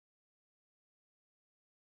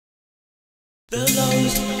The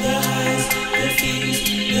lows, the highs, the fears,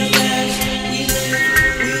 the laughs. We live,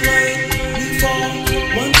 we learn, we fall.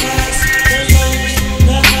 One class. The lows,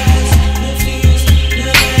 the highs, the fears, the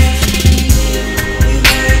laughs. We live, we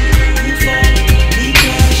learn, we fall, we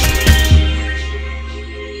crash.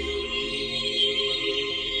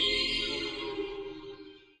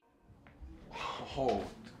 Oh,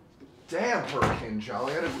 damn, Hurricane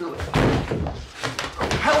Jolly! I didn't really. What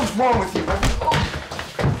the hell's wrong with you, man?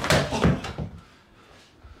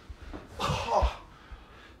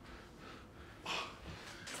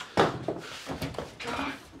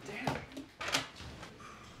 God damn.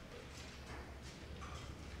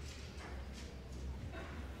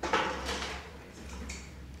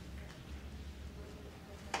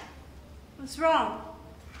 What's wrong?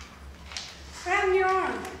 What happened to your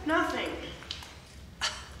arm? Nothing.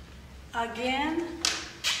 Again?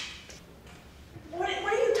 What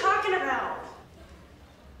are you talking about?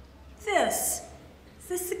 This. Is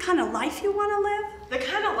this the kind of life you want to live? The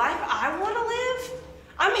kind of life I want to live?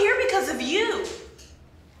 I'm here because of you.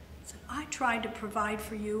 So I tried to provide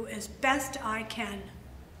for you as best I can.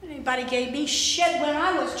 Anybody gave me shit when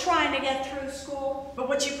I was trying to get through school. But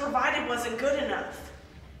what you provided wasn't good enough.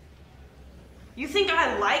 You think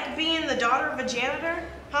I like being the daughter of a janitor?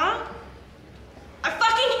 Huh? I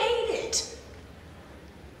fucking hate it.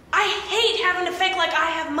 I hate having to fake like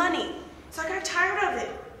I have money. So I got tired of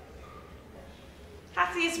it.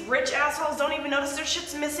 Half these rich assholes don't even notice their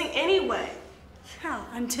shit's missing anyway. Yeah,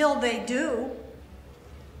 until they do.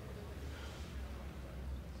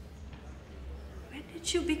 When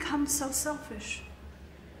did you become so selfish?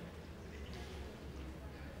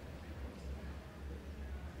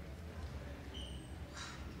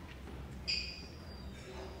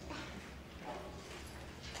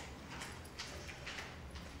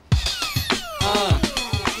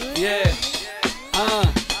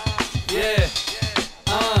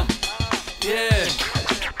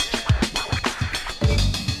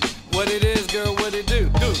 What it is, girl, what it do?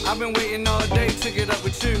 I've been waiting all day to get up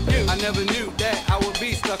with you. I never knew that I would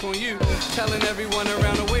be stuck on you. Telling everyone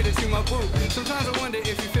around the way that you my boo. Sometimes I wonder if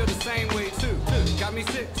you feel the same way too. Got me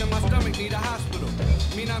sick till my stomach need a hospital.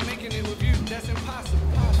 Me not making it with you, that's impossible.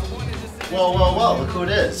 I wanted to say Whoa, whoa, whoa, look who it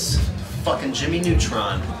is. Fucking Jimmy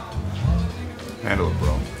Neutron. Handle it,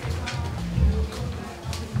 bro.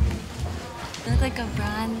 You look like a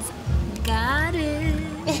bronze goddess.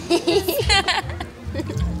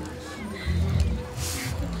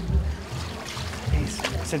 Hey,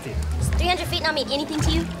 Cynthia. Does 300 feet not mean anything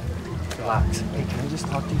to you? Relax. Hey, can I just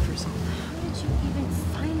talk to you for a second? How did you even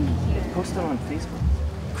find me here? Post it on Facebook.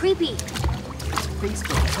 Creepy.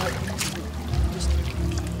 Facebook. Just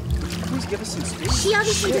please give us some space. She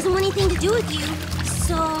obviously doesn't want anything to do with you,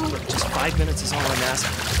 so... Look, just 5 minutes is all I'm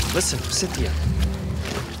asking. Listen, Cynthia.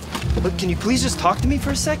 Look, can you please just talk to me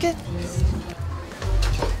for a second?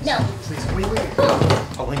 No. Please, wait.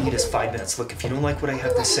 All I need is 5 minutes. Look, if you don't like what I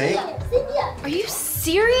have to say... Are you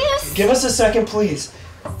serious? Give us a second, please.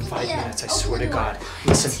 5 minutes, I swear to God.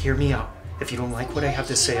 Listen, hear me out. If you don't like what I have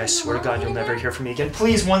to say, I swear to God, you'll never hear from me again.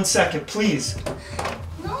 Please, 1 second, please.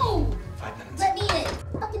 No. 5 minutes. Let me in.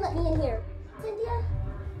 Fucking let me in here. Cynthia?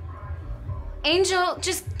 Angel,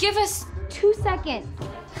 just give us 2 seconds.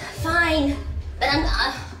 Fine. But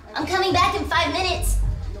I'm coming back in 5 minutes.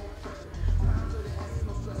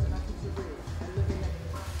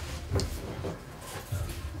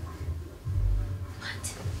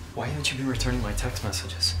 Why haven't you been returning my text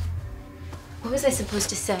messages? What was I supposed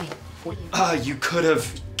to say? You could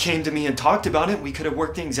have came to me and talked about it. We could have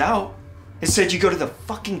worked things out. Instead, you go to the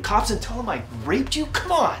fucking cops and tell them I raped you?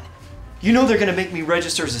 Come on. You know they're gonna make me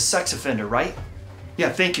register as a sex offender, right? Yeah,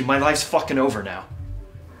 thank you. My life's fucking over now.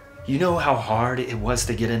 You know how hard it was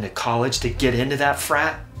to get into college, to get into that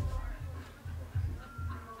frat?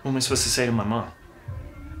 What am I supposed to say to my mom?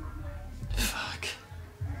 Fuck.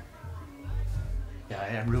 Yeah,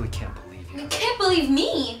 I really can't believe you. You can't believe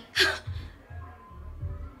me.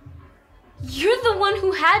 You're the one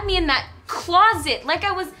who had me in that closet like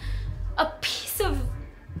I was a piece of...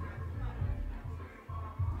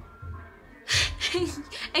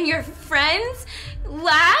 And your friends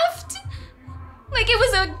laughed? Like it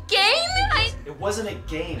was a game? It wasn't a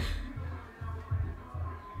game.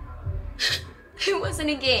 It wasn't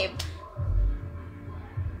a game.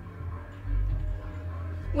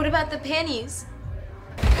 What about the panties?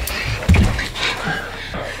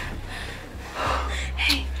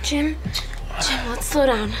 Hey, Jim, let's slow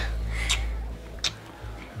down.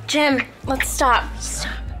 Jim, let's stop.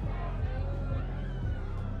 Stop.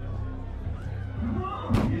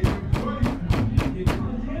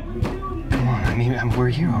 Come on, I mean, we're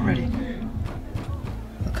here already.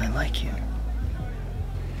 Look, I like you.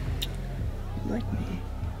 like me.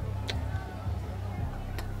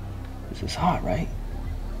 This is hot, right?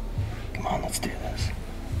 Come on, let's do this.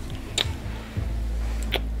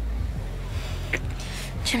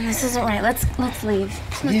 Jim, this isn't right. Let's leave.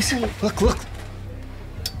 Please, Let's leave. look.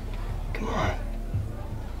 Come on.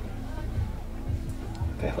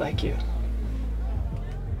 I like you.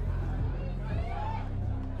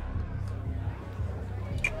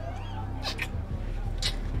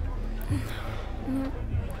 No.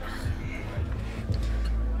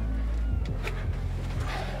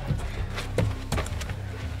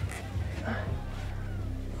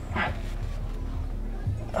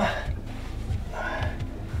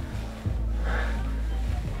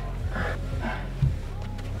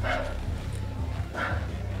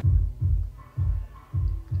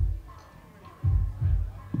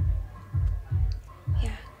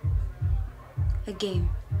 A game.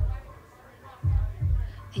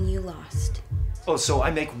 And you lost. Oh, so I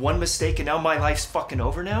make one mistake and now my life's fucking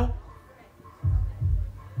over now?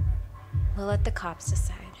 We'll let the cops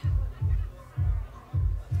decide.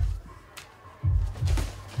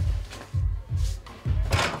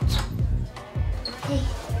 Hey,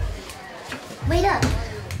 wait up,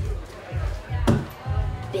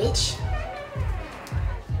 bitch.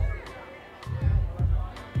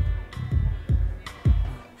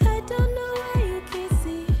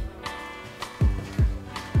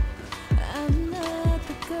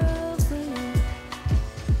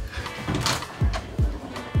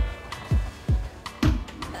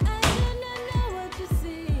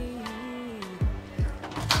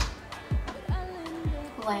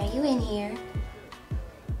 Why are you in here?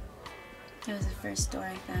 It was the first door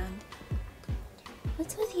I found.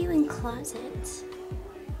 What's with you in closets?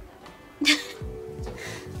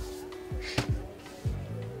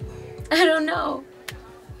 I don't know.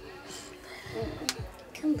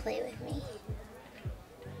 Come play with me.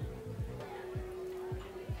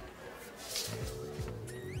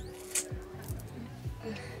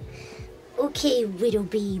 Okay, little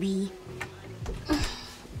baby.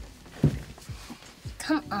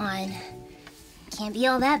 Come on. Can't be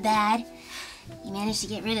all that bad. You managed to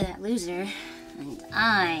get rid of that loser. And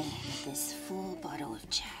I have this full bottle of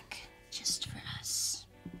Jack just for us.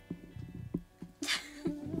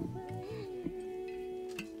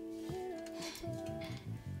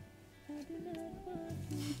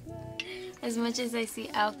 As much as I see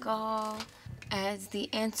alcohol as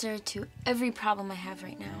the answer to every problem I have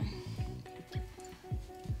right now,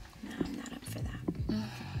 no, I'm not up for that.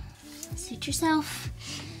 Suit yourself.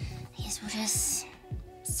 I guess we'll just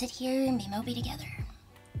sit here and be mopey together.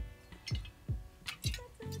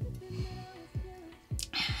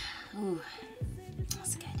 Ooh,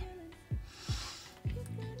 that's good.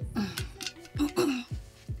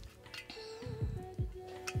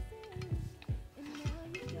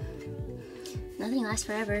 Nothing lasts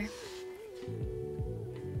forever.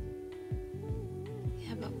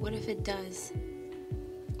 Yeah, but what if it does?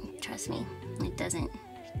 Trust me, it doesn't.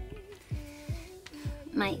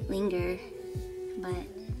 Might linger, but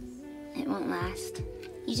it won't last.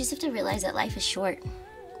 You just have to realize that life is short.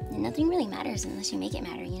 And nothing really matters unless you make it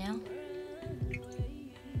matter, you know?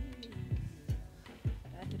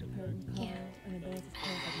 Yeah.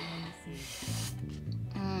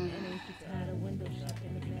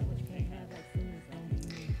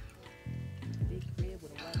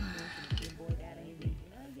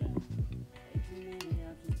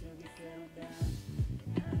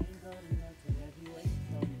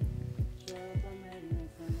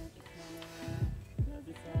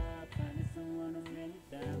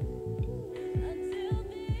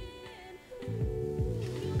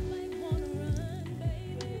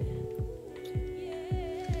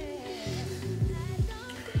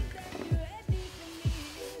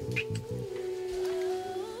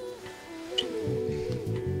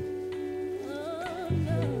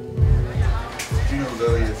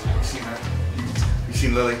 Lily is. You seen her? You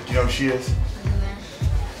seen Lily? Do you know who she is?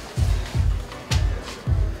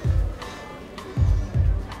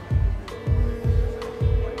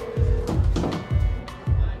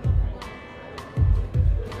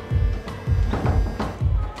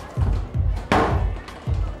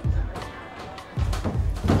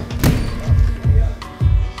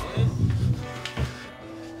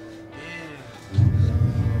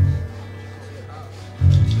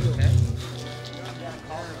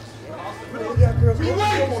 We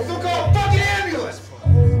wait! Don't go! Fucking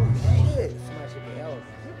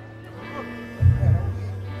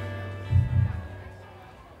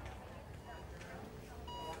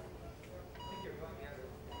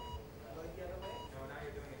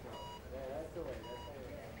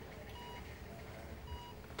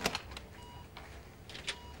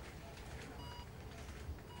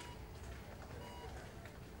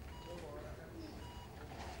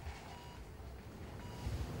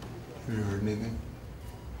heard anything?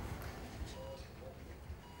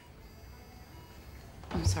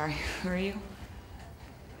 I'm sorry, who are you?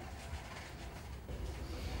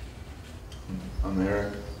 I'm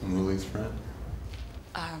Eric. I'm Lily's friend.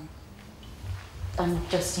 I'm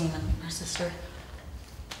Justine, I'm her sister.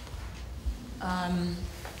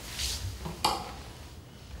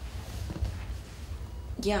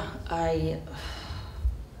 Yeah,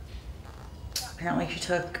 apparently she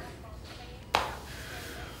took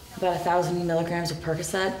about 1,000 milligrams of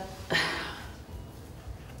Percocet.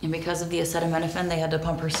 And because of the acetaminophen, they had to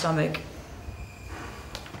pump her stomach.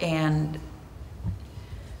 And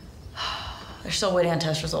they're still waiting on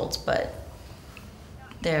test results, but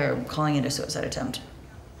they're calling it a suicide attempt.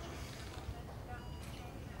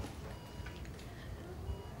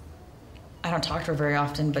 I don't talk to her very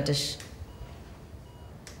often, but has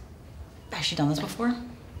she done this before?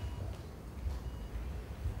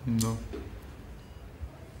 No.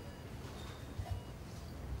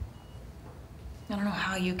 I don't know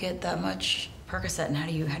how you get that much Percocet and how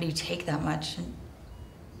do you take that much? And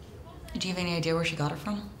do you have any idea where she got it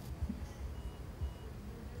from?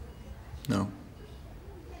 No.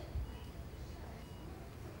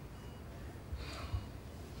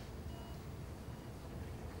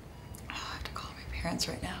 Oh, I have to call my parents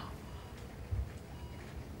right now.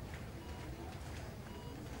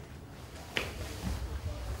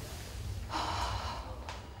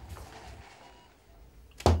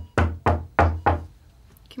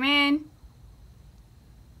 Come in.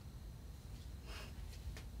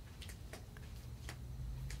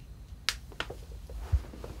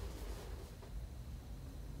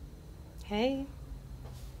 Hey.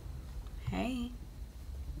 Hey.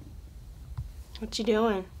 What you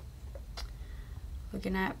doing?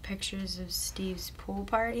 Looking at pictures of Steve's pool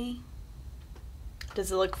party.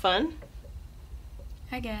 Does it look fun?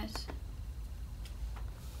 I guess.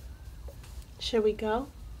 Should we go?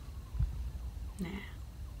 Nah.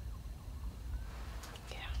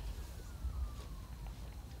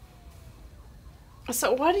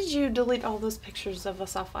 So why did you delete all those pictures of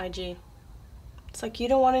us off IG? It's like you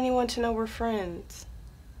don't want anyone to know we're friends.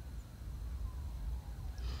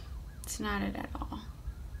 It's not it at all.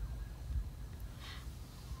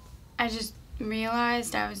 I just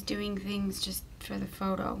realized I was doing things just for the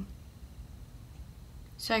photo.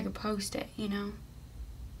 So I could post it, you know?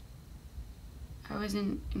 I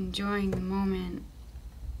wasn't enjoying the moment.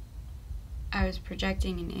 I was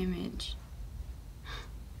projecting an image.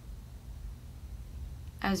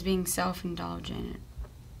 I was being self-indulgent at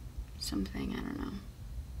something, I don't know.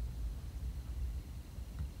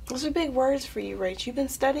 Those are big words for you, Rach. You've been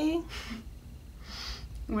studying?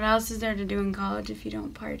 What else is there to do in college if you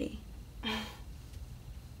don't party? You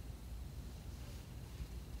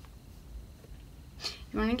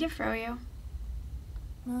want to get froyo?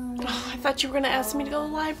 Oh, I thought you were going to ask me to go to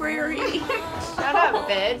the library. Shut up,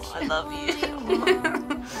 bitch. I love you.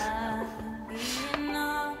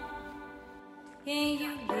 Can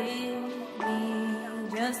you give me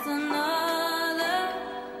just another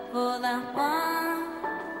for that one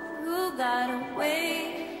who got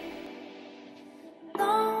away?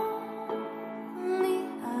 Lonely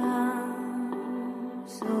I'm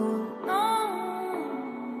so long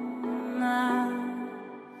now.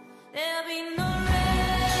 There'll be no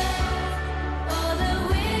rest for the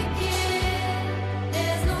wicked.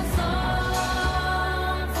 There's no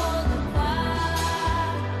song for the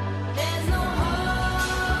quiet. There's no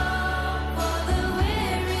hope for the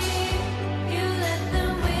weary. You let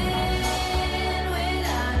them win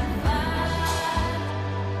without a fight.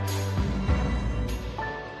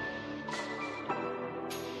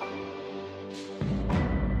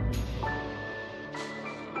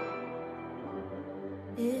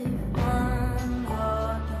 If one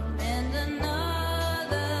heart can mend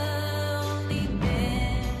another, only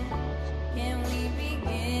then can we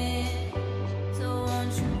begin. So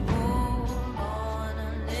won't you hold on a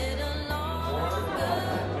little longer?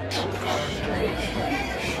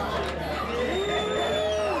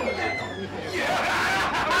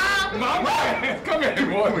 Come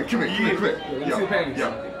here, boy. Come here, quick. Let me see the panties. Yo,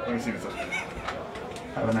 let me see this.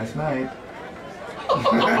 Have a nice night.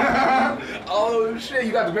 Oh shit,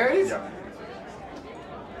 you got the panties? Yeah.